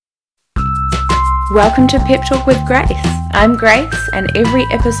Welcome to Pep Talk with Grace. I'm Grace, and every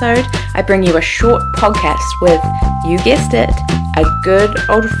episode I bring you a short podcast with, you guessed it, a good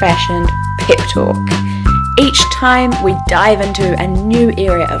old-fashioned pep talk. Each time we dive into a new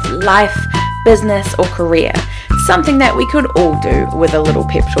area of life, business, or career, something that we could all do with a little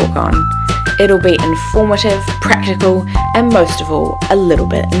pep talk on. It'll be informative, practical, and most of all, a little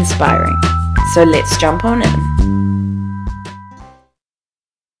bit inspiring. So let's jump on in.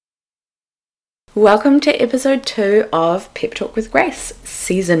 Welcome to episode 2 of Pep Talk with Grace,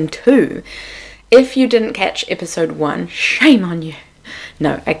 season 2. If you didn't catch episode 1, shame on you.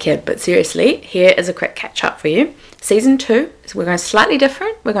 No, I kid, but seriously, here is a quick catch up for you. Season 2, so we're going slightly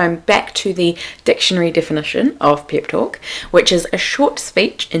different. We're going back to the dictionary definition of pep talk, which is a short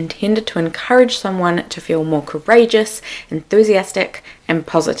speech intended to encourage someone to feel more courageous, enthusiastic, and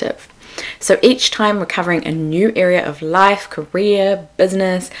positive. So each time we're covering a new area of life, career,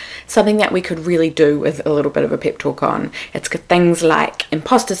 business, something that we could really do with a little bit of a pep talk on. It's things like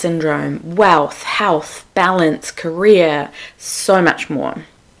imposter syndrome, wealth, health, balance, career, so much more.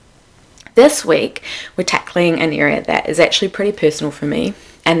 This week, we're tackling an area that is actually pretty personal for me,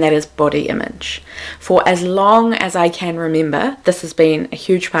 and that is body image. For as long as I can remember, this has been a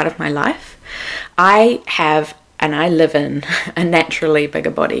huge part of my life. I live in a naturally bigger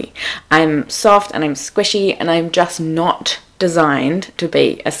body. I'm soft and I'm squishy and I'm just not designed to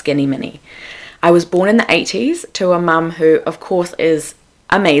be a skinny mini. I was born in the 80s to a mum who, of course, is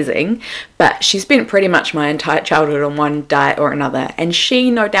amazing, but she spent pretty much my entire childhood on one diet or another, and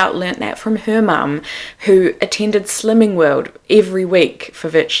she no doubt learnt that from her mum, who attended Slimming World every week for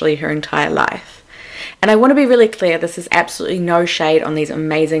virtually her entire life. And I want to be really clear, this is absolutely no shade on these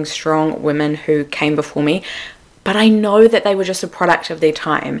amazing, strong women who came before me, but I know that they were just a product of their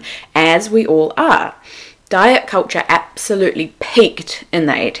time, as we all are. Diet culture absolutely peaked in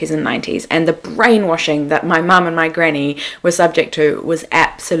the 80s and 90s, and the brainwashing that my mum and my granny were subject to was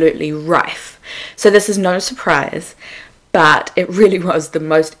absolutely rife. So this is no surprise, but it really was the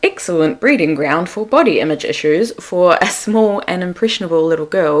most excellent breeding ground for body image issues for a small and impressionable little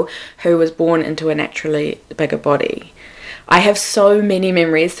girl who was born into a naturally bigger body. I have so many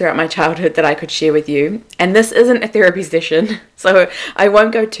memories throughout my childhood that I could share with you, and this isn't a therapy session, so I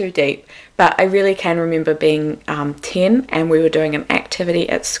won't go too deep, but I really can remember being 10 and we were doing an activity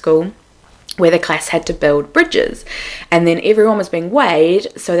at school where the class had to build bridges, and then everyone was being weighed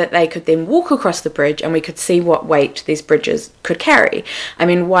so that they could then walk across the bridge and we could see what weight these bridges could carry. I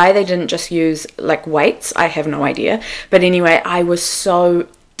mean, why they didn't just use like weights, I have no idea, but anyway, I was so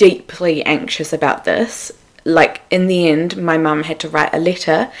deeply anxious about this. Like, in the end, my mum had to write a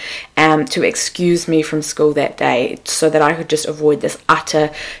letter to excuse me from school that day so that I could just avoid this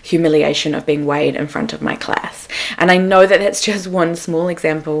utter humiliation of being weighed in front of my class. And I know that that's just one small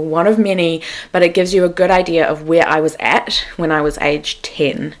example, one of many, but it gives you a good idea of where I was at when I was age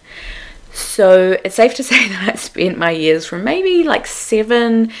 10. So it's safe to say that I spent my years from maybe like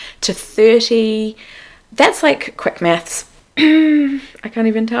 7 to 30. That's like quick maths. I can't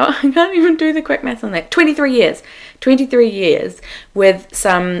even tell. I can't even do the quick math on that. 23 years with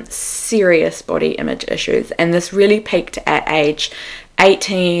some serious body image issues, and this really peaked at age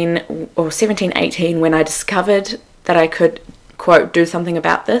 18 or 17, 18 when I discovered that I could, quote, do something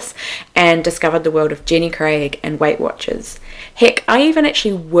about this, and discovered the world of Jenny Craig and Weight Watchers. Heck, I even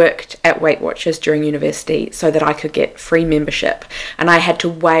actually worked at Weight Watchers during university so that I could get free membership, and I had to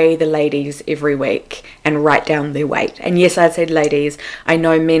weigh the ladies every week and write down their weight. And yes, I said ladies. I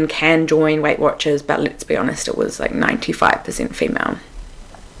know men can join Weight Watchers, but let's be honest, it was like 95% female.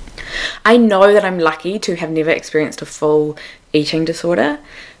 I know that I'm lucky to have never experienced a full eating disorder,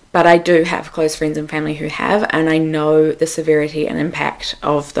 but I do have close friends and family who have, and I know the severity and impact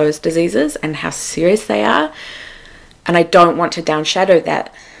of those diseases and how serious they are. And I don't want to downshadow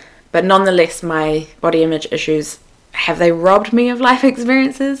that. But nonetheless, my body image issues, have they robbed me of life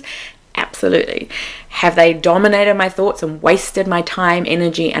experiences? Absolutely. Have they dominated my thoughts and wasted my time,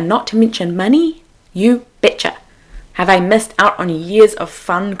 energy, and not to mention money? You betcha. Have I missed out on years of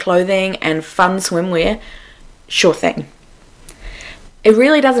fun clothing and fun swimwear? Sure thing. It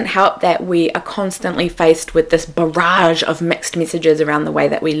really doesn't help that we are constantly faced with this barrage of mixed messages around the way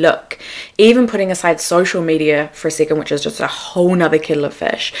that we look. Even putting aside social media for a second, which is just a whole nother kettle of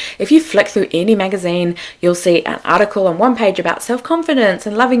fish. If you flick through any magazine, you'll see an article on one page about self-confidence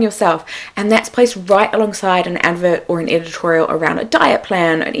and loving yourself, and that's placed right alongside an advert or an editorial around a diet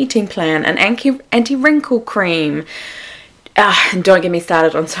plan, an eating plan, an anti-wrinkle cream. And don't get me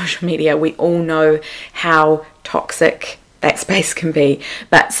started on social media. We all know how toxic that space can be.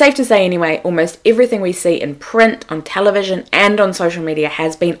 But safe to say anyway, almost everything we see in print, on television, and on social media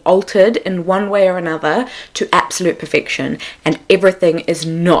has been altered in one way or another to absolute perfection, and everything is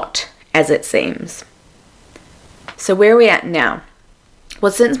not as it seems. So where are we at now?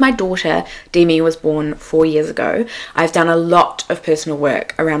 Well, since my daughter, Demi, was born 4 years ago, I've done a lot of personal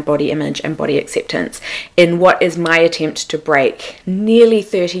work around body image and body acceptance in what is my attempt to break nearly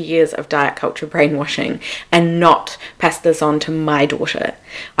 30 years of diet culture brainwashing and not pass this on to my daughter.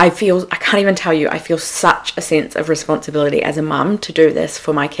 I can't even tell you, I feel such a sense of responsibility as a mum to do this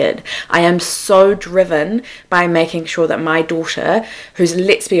for my kid. I am so driven by making sure that my daughter, who's,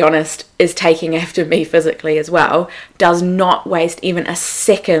 let's be honest, is taking after me physically as well, does not waste even a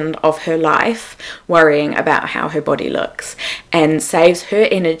second of her life worrying about how her body looks, and saves her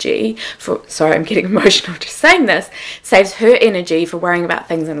energy for, sorry, I'm getting emotional just saying this, saves her energy for worrying about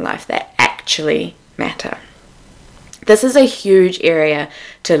things in life that actually matter. This is a huge area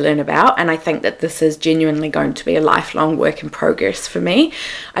to learn about, and I think that this is genuinely going to be a lifelong work in progress for me.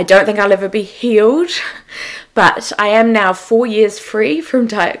 I don't think I'll ever be healed, but I am now 4 years free from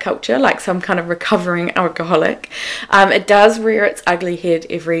diet culture, like some kind of recovering alcoholic. It does rear its ugly head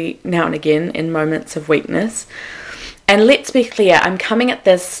every now and again in moments of weakness. And let's be clear, I'm coming at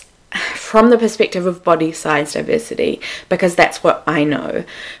this from the perspective of body size diversity because that's what I know.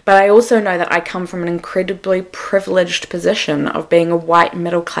 But I also know that I come from an incredibly privileged position of being a white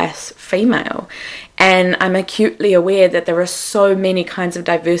middle class female. And I'm acutely aware that there are so many kinds of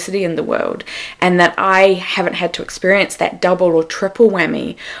diversity in the world, and that I haven't had to experience that double or triple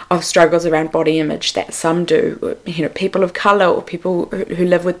whammy of struggles around body image that some do, people of color or people who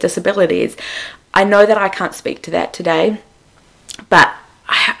live with disabilities. I know that I can't speak to that today, but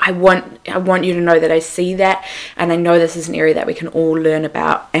I want you to know that I see that, and I know this is an area that we can all learn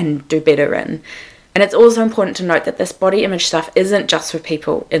about and do better in. And it's also important to note that this body image stuff isn't just for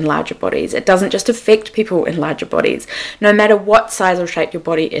people in larger bodies. It doesn't just affect people in larger bodies. No matter what size or shape your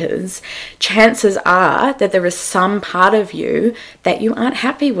body is, chances are that there is some part of you that you aren't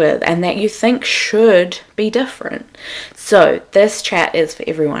happy with and that you think should be different. So this chat is for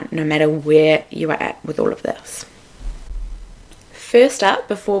everyone, no matter where you are at with all of this. First up,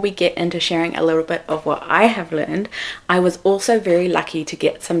 before we get into sharing a little bit of what I have learned, I was also very lucky to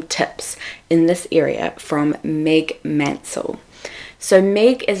get some tips in this area from Meg Mansell. So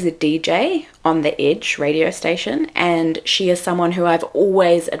Meg is the DJ on the Edge radio station, and she is someone who I've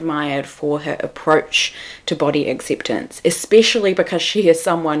always admired for her approach to body acceptance, especially because she is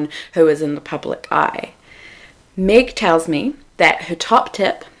someone who is in the public eye. Meg tells me that her top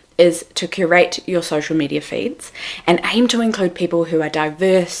tip is to curate your social media feeds and aim to include people who are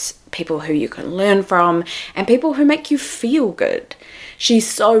diverse, people who you can learn from, and people who make you feel good. She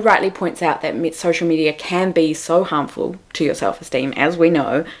so rightly points out that social media can be so harmful to your self-esteem, as we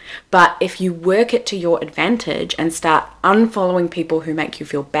know, but if you work it to your advantage and start unfollowing people who make you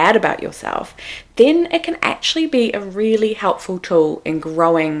feel bad about yourself, then it can actually be a really helpful tool in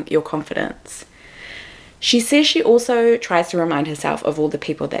growing your confidence. She says she also tries to remind herself of all the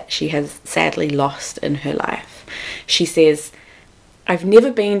people that she has sadly lost in her life. She says, I've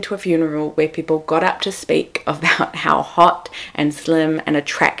never been to a funeral where people got up to speak about how hot and slim and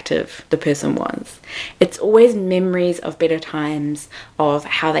attractive the person was. It's always memories of better times, of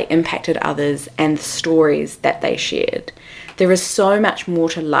how they impacted others and the stories that they shared. There is so much more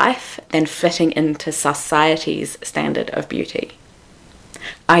to life than fitting into society's standard of beauty.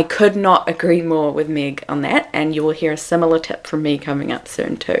 I could not agree more with Meg on that, and you will hear a similar tip from me coming up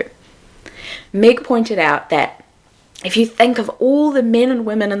soon too. Meg pointed out that if you think of all the men and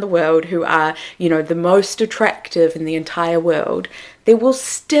women in the world who are, the most attractive in the entire world, there will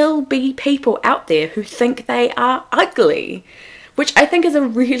still be people out there who think they are ugly, which I think is a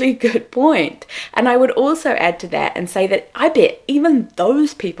really good point. And I would also add to that and say that I bet even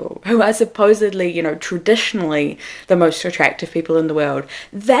those people who are supposedly, traditionally the most attractive people in the world,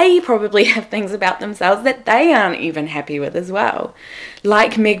 they probably have things about themselves that they aren't even happy with as well.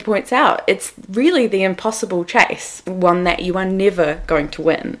 Like Meg points out, it's really the impossible chase, one that you are never going to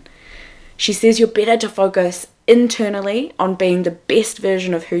win. She says you're better to focus internally on being the best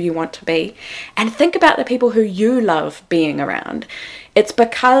version of who you want to be, and think about the people who you love being around. It's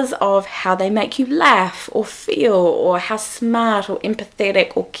because of how they make you laugh or feel, or how smart or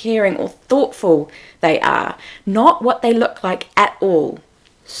empathetic or caring or thoughtful they are, not what they look like at all.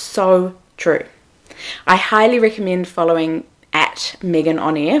 So true. I highly recommend following at Megan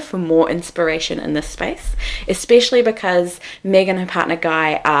On Air for more inspiration in this space, especially because Meg and her partner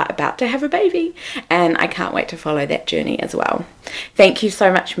Guy are about to have a baby, and I can't wait to follow that journey as well. Thank you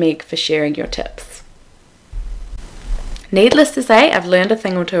so much, Meg, for sharing your tips. Needless to say, I've learned a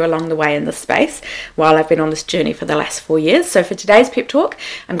thing or two along the way in this space while I've been on this journey for the last 4 years. So for today's pep talk,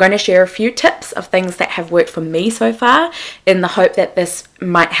 I'm going to share a few tips of things that have worked for me so far in the hope that this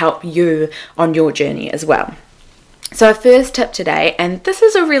might help you on your journey as well. So our first tip today, and this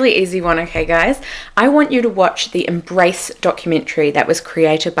is a really easy one, okay guys, I want you to watch the Embrace documentary that was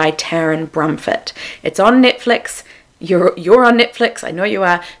created by Taryn Brumfitt. It's on Netflix. You're on Netflix, I know you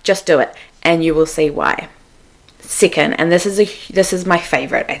are, just do it and you will see why. Second, and this is my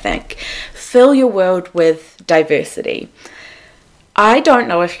favorite, I think, fill your world with diversity. I don't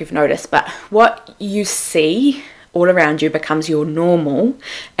know if you've noticed, but what you see all around you becomes your normal,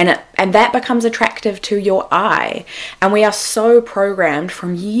 and that becomes attractive to your eye. And we are so programmed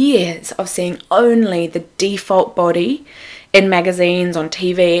from years of seeing only the default body in magazines, on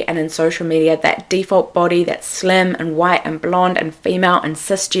TV, and in social media, that default body that's slim and white and blonde and female and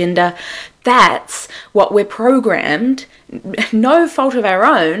cisgender. That's what we're programmed, no fault of our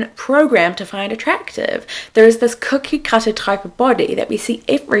own, programmed to find attractive. There is this cookie cutter type of body that we see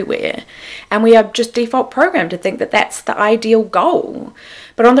everywhere, and we are just default programmed to think that that's the ideal goal.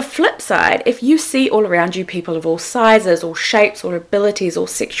 But on the flip side, if you see all around you people of all sizes, all shapes, all abilities, all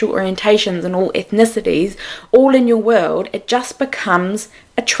sexual orientations, and all ethnicities, all in your world, it just becomes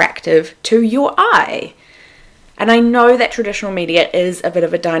attractive to your eye. And I know that traditional media is a bit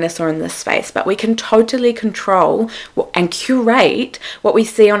of a dinosaur in this space, but we can totally control and curate what we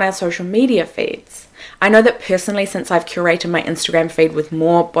see on our social media feeds. I know that personally, since I've curated my Instagram feed with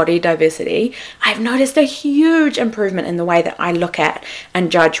more body diversity, I've noticed a huge improvement in the way that I look at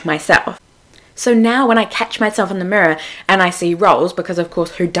and judge myself. So now when I catch myself in the mirror and I see rolls, because of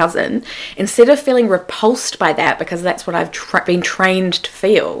course who doesn't, instead of feeling repulsed by that, because that's what I've been trained to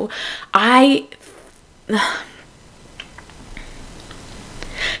feel,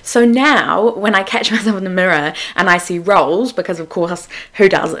 So now, when I catch myself in the mirror and I see rolls, because of course, who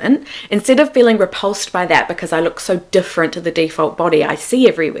doesn't, instead of feeling repulsed by that because I look so different to the default body I see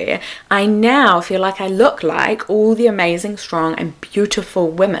everywhere, I now feel like I look like all the amazing, strong, and beautiful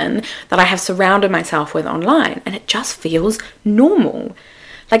women that I have surrounded myself with online, and it just feels normal.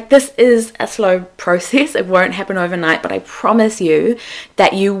 Like, this is a slow process. It won't happen overnight, but I promise you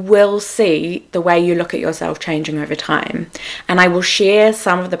that you will see the way you look at yourself changing over time. And I will share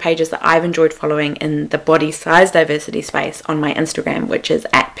some of the pages that I've enjoyed following in the body size diversity space on my Instagram, which is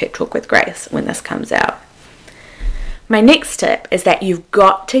at Pep Talk with Grace, when this comes out. My next tip is that you've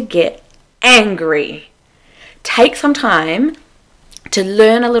got to get angry. Take some time to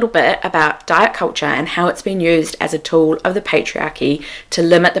learn a little bit about diet culture and how it's been used as a tool of the patriarchy to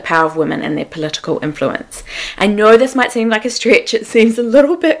limit the power of women and their political influence. I know this might seem like a stretch, it seems a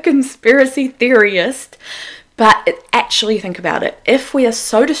little bit conspiracy theorist, but actually think about it. If we are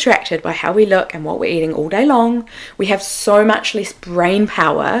so distracted by how we look and what we're eating all day long, we have so much less brain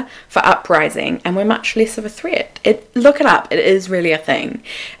power for uprising, and we're much less of a threat. Look it up, it is really a thing.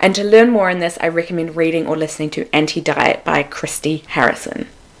 And to learn more in this, I recommend reading or listening to Anti-Diet by Christy Harrison.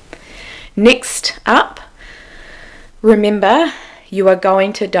 Next up, remember, you are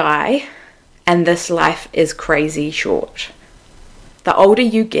going to die, and this life is crazy short. The older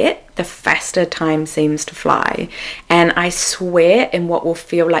you get, the faster time seems to fly. And I swear, in what will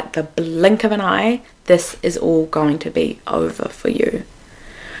feel like the blink of an eye, this is all going to be over for you.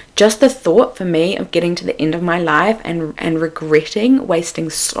 Just the thought for me of getting to the end of my life and regretting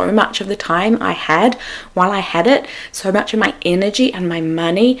wasting so much of the time I had while I had it, so much of my energy and my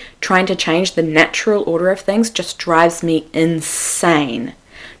money trying to change the natural order of things, just drives me insane.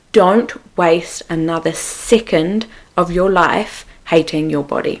 Don't waste another second of your life hating your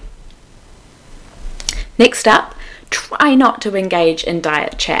body. Next up, try not to engage in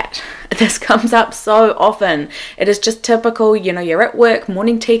diet chat. This comes up so often. It is just typical, you're at work,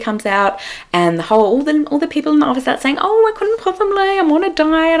 morning tea comes out, and all the people in the office start saying, I couldn't possibly, I'm on a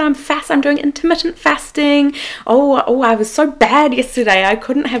diet, I'm doing intermittent fasting. I was so bad yesterday, I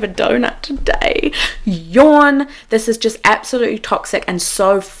couldn't have a donut today. Yawn. This is just absolutely toxic and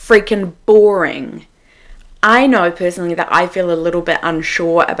so freaking boring. I know personally that I feel a little bit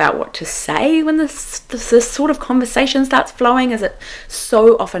unsure about what to say when this sort of conversation starts flowing, as it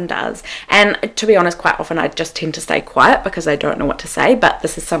so often does. And to be honest, quite often I just tend to stay quiet because I don't know what to say, but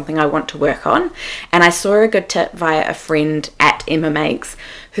this is something I want to work on. And I saw a good tip via a friend at Emma Makes,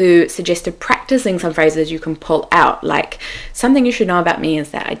 who suggested practicing some phrases you can pull out, like, something you should know about me is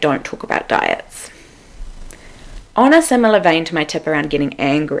that I don't talk about diets. On a similar vein to my tip around getting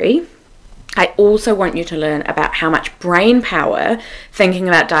angry, I also want you to learn about how much brain power thinking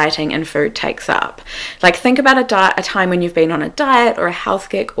about dieting and food takes up. Like, think about a time when you've been on a diet or a health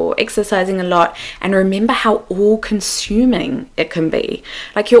kick or exercising a lot, and remember how all-consuming it can be.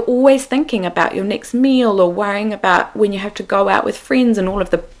 Like, you're always thinking about your next meal, or worrying about when you have to go out with friends and all of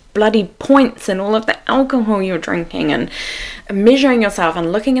the bloody points and all of the alcohol you're drinking, and measuring yourself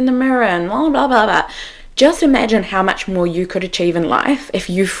and looking in the mirror and blah, blah, blah, blah. Just imagine how much more you could achieve in life if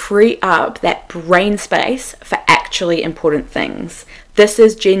you free up that brain space for actually important things. This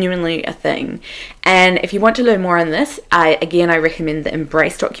is genuinely a thing. And if you want to learn more on this, I recommend the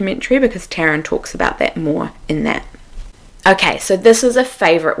Embrace documentary, because Taryn talks about that more in that. Okay, so this is a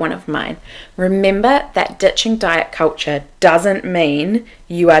favorite one of mine. Remember that ditching diet culture doesn't mean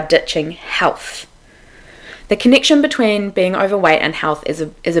you are ditching health. The connection between being overweight and health is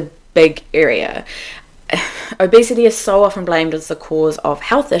a big area. Obesity is so often blamed as the cause of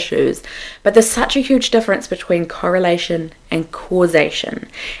health issues, but there's such a huge difference between correlation and causation.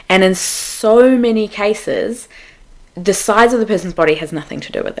 And in so many cases, the size of the person's body has nothing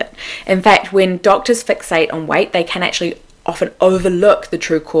to do with it. In fact, when doctors fixate on weight, they can actually often overlook the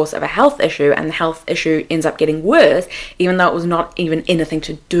true cause of a health issue, and the health issue ends up getting worse, even though it was not even anything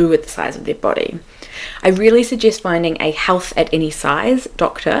to do with the size of their body. I really suggest finding a health at any size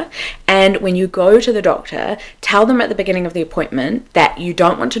doctor, and when you go to the doctor, tell them at the beginning of the appointment that you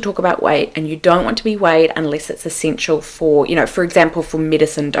don't want to talk about weight and you don't want to be weighed unless it's essential for, for example, for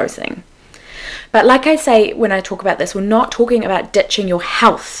medicine dosing. But like I say, when I talk about this, we're not talking about ditching your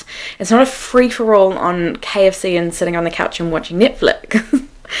health. It's not a free-for-all on KFC and sitting on the couch and watching Netflix.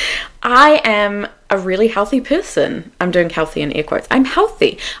 I am a really healthy person. I'm doing healthy in air quotes. I'm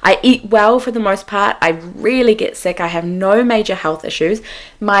healthy. I eat well for the most part. I rarely get sick. I have no major health issues.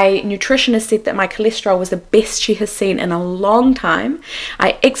 My nutritionist said that my cholesterol was the best she has seen in a long time.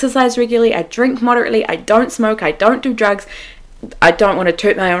 I exercise regularly. I drink moderately. I don't smoke. I don't do drugs. I don't want to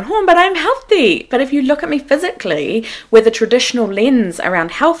toot my own horn, but I'm healthy. But if you look at me physically with a traditional lens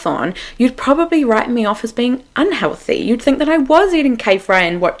around health on, you'd probably write me off as being unhealthy. You'd think that I was eating K-Fry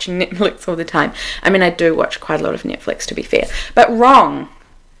and watching Netflix all the time. I mean, I do watch quite a lot of Netflix, to be fair, but wrong.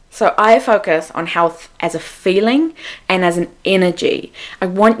 So I focus on health as a feeling and as an energy. I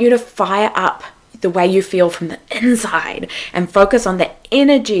want you to fire up the way you feel from the inside and focus on the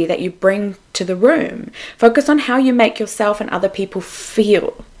energy that you bring to the room. Focus on how you make yourself and other people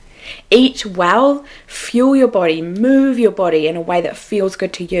feel. Eat well, fuel your body, move your body in a way that feels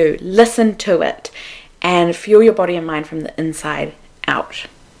good to you. Listen to it and fuel your body and mind from the inside out.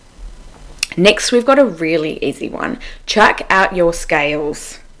 Next, we've got a really easy one. Chuck out your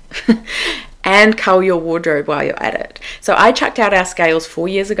scales. And cull your wardrobe while you're at it. So I chucked out our scales 4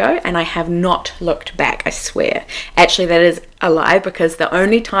 years ago and I have not looked back, I swear. Actually, that is a lie, because the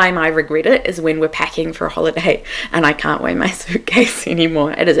only time I regret it is when we're packing for a holiday and I can't weigh my suitcase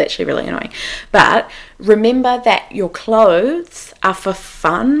anymore. It is actually really annoying. But remember that your clothes are for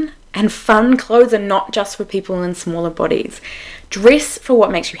fun, and fun clothes are not just for people in smaller bodies. Dress for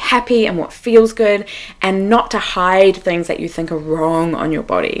what makes you happy and what feels good, and not to hide things that you think are wrong on your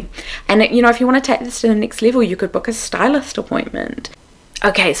body. And if you want to take this to the next level, you could book a stylist appointment.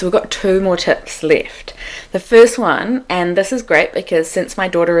 Okay, so we've got 2 more tips left. The first one, and this is great because since my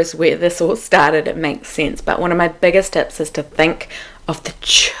daughter is where this all started, it makes sense, but one of my biggest tips is to think of the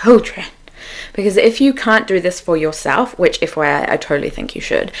children. Because if you can't do this for yourself, which FYI I totally think you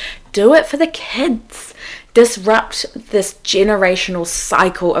should, do it for the kids. Disrupt this generational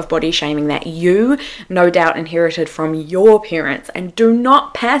cycle of body shaming that you no doubt inherited from your parents, and do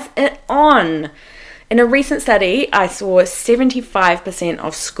not pass it on. In a recent study, I saw 75%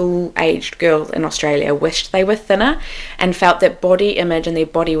 of school-aged girls in Australia wished they were thinner and felt that body image and their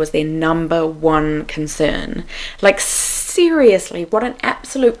body was their number one concern. Like, seriously, what an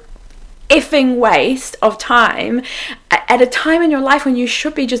absolute effing waste of time at a time in your life when you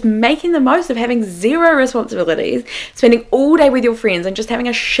should be just making the most of having 0 responsibilities, spending all day with your friends and just having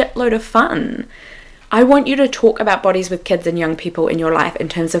a shitload of fun. I want you to talk about bodies with kids and young people in your life in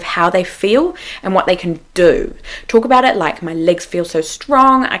terms of how they feel and what they can do. Talk about it like, my legs feel so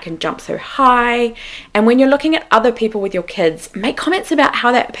strong, I can jump so high. And when you're looking at other people with your kids, make comments about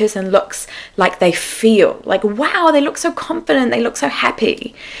how that person looks like they feel. Like, wow, they look so confident, they look so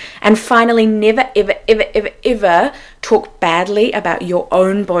happy. And finally, never, ever, ever, ever, ever talk badly about your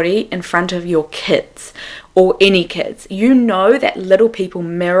own body in front of your kids. Or any kids. You know that little people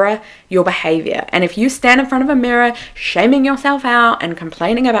mirror your behavior. And if you stand in front of a mirror shaming yourself out and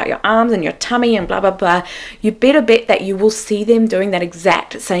complaining about your arms and your tummy and blah, blah, blah, you better bet that you will see them doing that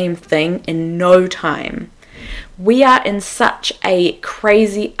exact same thing in no time. We are in such a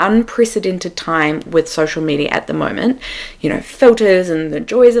crazy, unprecedented time with social media at the moment. You know, filters and the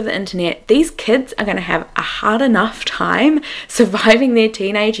joys of the internet. These kids are going to have a hard enough time surviving their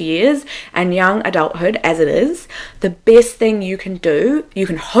teenage years and young adulthood as it is. The best thing you can do, you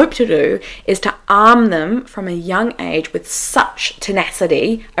can hope to do, is to arm them from a young age with such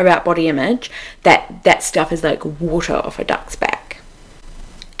tenacity about body image that stuff is like water off a duck's back.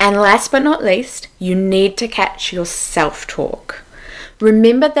 And last but not least, you need to catch your self-talk.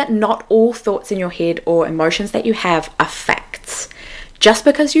 Remember that not all thoughts in your head or emotions that you have are facts. Just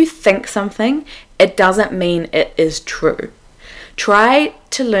because you think something, it doesn't mean it is true. Try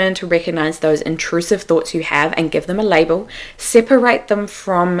to learn to recognize those intrusive thoughts you have and give them a label. Separate them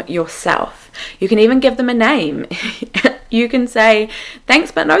from yourself. You can even give them a name. You can say,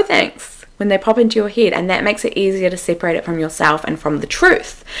 thanks but no thanks, when they pop into your head, and that makes it easier to separate it from yourself and from the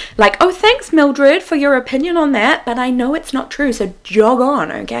truth. Like, oh, thanks, Mildred, for your opinion on that, but I know it's not true, so jog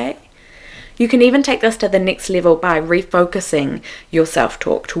on, okay? You can even take this to the next level by refocusing your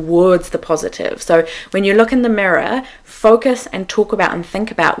self-talk towards the positive. So when you look in the mirror, focus and talk about and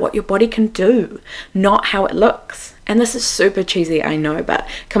think about what your body can do, not how it looks. And this is super cheesy, I know, but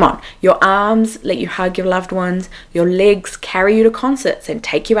come on. Your arms let you hug your loved ones. Your legs carry you to concerts and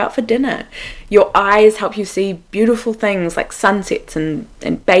take you out for dinner. Your eyes help you see beautiful things like sunsets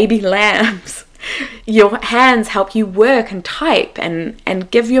and baby lambs. Your hands help you work and type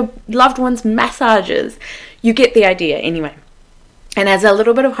and give your loved ones massages. You get the idea anyway. And as a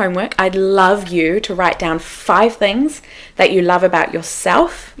little bit of homework, I'd love you to write down 5 things that you love about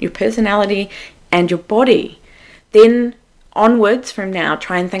yourself, your personality, and your body. Then onwards from now,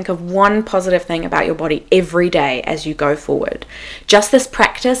 try and think of one positive thing about your body every day as you go forward. Just this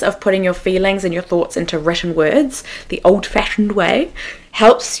practice of putting your feelings and your thoughts into written words, the old-fashioned way,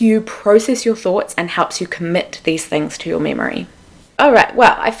 helps you process your thoughts and helps you commit these things to your memory. Alright,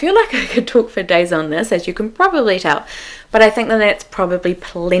 well, I feel like I could talk for days on this, as you can probably tell, but I think that that's probably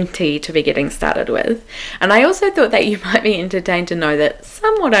plenty to be getting started with. And I also thought that you might be entertained to know that,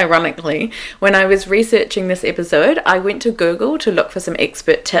 somewhat ironically, when I was researching this episode, I went to Google to look for some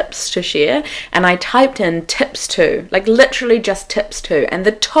expert tips to share, and I typed in tips to, like literally just tips to, and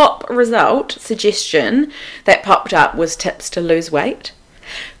the top result suggestion that popped up was tips to lose weight.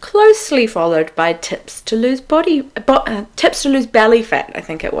 Closely followed by tips to lose belly fat, I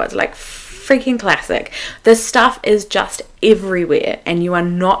think it was, like freaking classic. This stuff is just everywhere and you are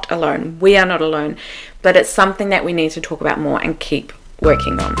not alone. We are not alone, but it's something that we need to talk about more and keep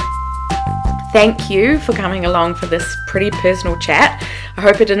working on. Thank you for coming along for this pretty personal chat. I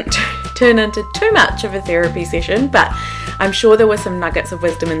hope it didn't turn into too much of a therapy session, but I'm sure there were some nuggets of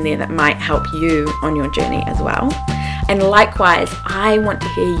wisdom in there that might help you on your journey as well. And likewise, I want to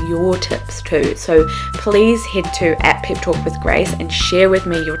hear your tips too. So please head to @PepTalkWithGrace and share with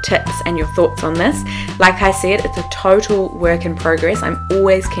me your tips and your thoughts on this. Like I said, it's a total work in progress. I'm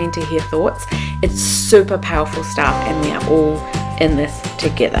always keen to hear thoughts. It's super powerful stuff and we are all in this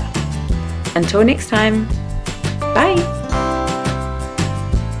together. Until next time, bye.